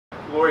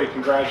Lori,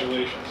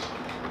 congratulations.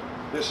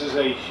 This is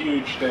a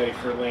huge day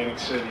for Atlantic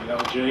City,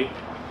 LG.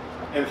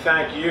 And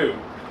thank you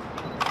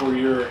for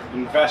your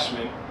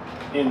investment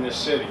in this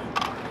city.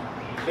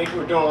 I think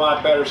we're doing a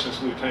lot better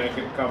since Lieutenant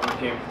Governor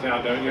came to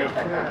town, don't you?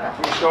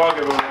 We should all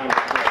give him a round of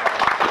applause.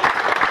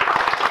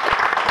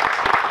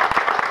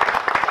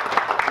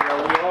 You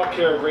know, we all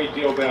care a great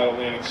deal about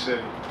Atlantic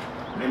City.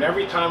 And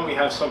every time we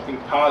have something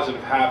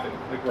positive happen,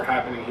 like we're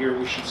happening here,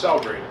 we should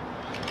celebrate it.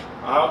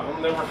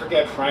 I'll never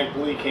forget, Frank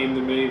Lee came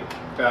to me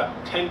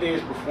about 10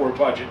 days before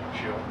budget,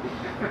 Jill,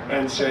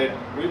 and said,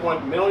 we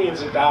want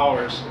millions of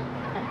dollars.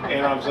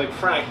 And I was like,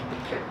 Frank,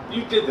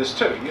 you did this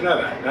too, you know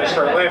that. And I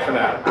started laughing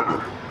at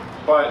him.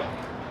 But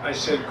I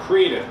said,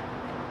 CREDA.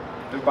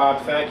 And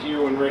Bob, thank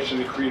you and Rich and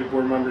the CREDA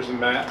board members and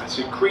Matt. I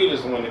said, CREDA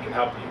is the one that can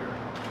help you here.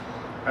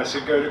 I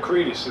said, go to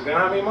CREDA. He said, they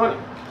don't have any money.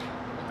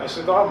 I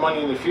said, they'll have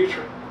money in the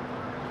future.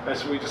 I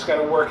said, we just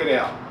got to work it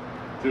out.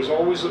 There's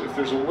always, if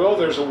there's a will,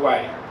 there's a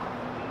way.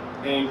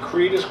 And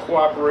CREDA's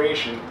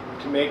cooperation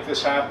to make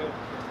this happen,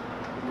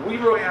 we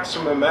really have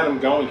some momentum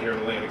going here in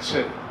Atlantic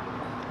City.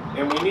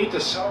 And we need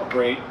to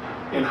celebrate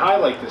and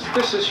highlight this.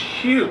 This is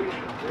huge.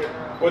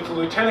 What the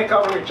Lieutenant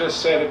Governor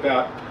just said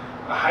about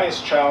the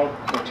highest child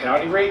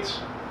mortality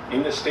rates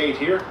in the state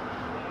here,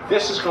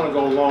 this is going to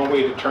go a long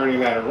way to turning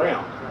that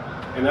around.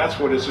 And that's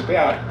what it's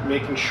about,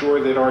 making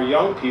sure that our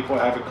young people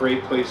have a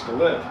great place to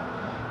live.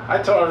 I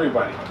tell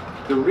everybody,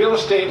 the real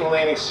estate in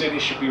Atlantic City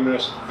should be the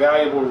most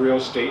valuable real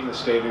estate in the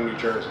state of New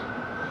Jersey.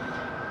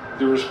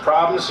 There was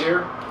problems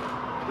here.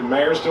 The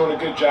mayor's doing a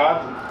good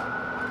job.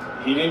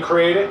 He didn't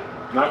create it.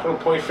 I'm not going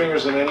to point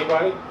fingers at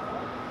anybody,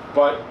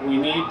 but we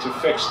need to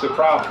fix the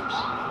problems.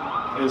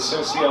 And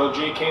since the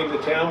LG came to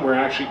town, we're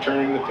actually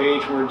turning the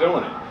page and we're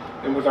doing it.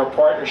 And with our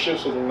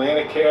partnerships with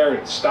AtlantiCare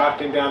and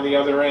Stockton down the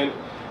other end,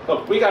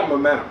 look, we got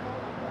momentum.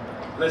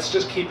 Let's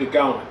just keep it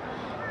going.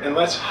 And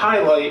let's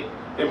highlight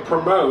and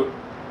promote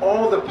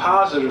all the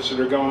positives that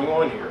are going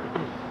on here.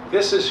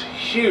 This is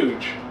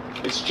huge.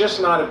 It's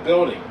just not a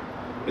building.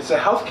 It's a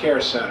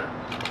healthcare center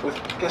with,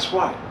 guess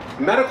what?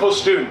 Medical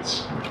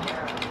students.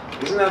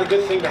 Isn't that a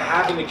good thing to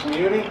have in the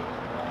community?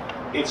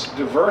 It's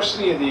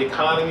diversity of the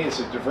economy, it's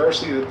a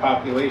diversity of the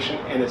population,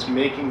 and it's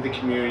making the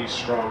community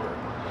stronger.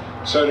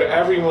 So to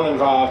everyone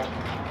involved,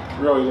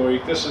 really, Lori,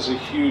 this is a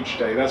huge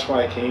day. That's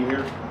why I came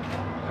here.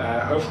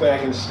 Hopefully I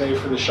can stay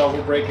for the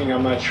shovel breaking,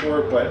 I'm not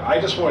sure, but I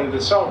just wanted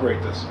to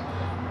celebrate this.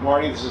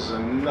 Marty, this is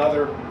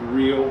another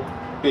real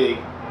big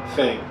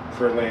thing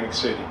for Atlantic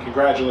City.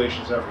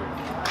 Congratulations, everyone.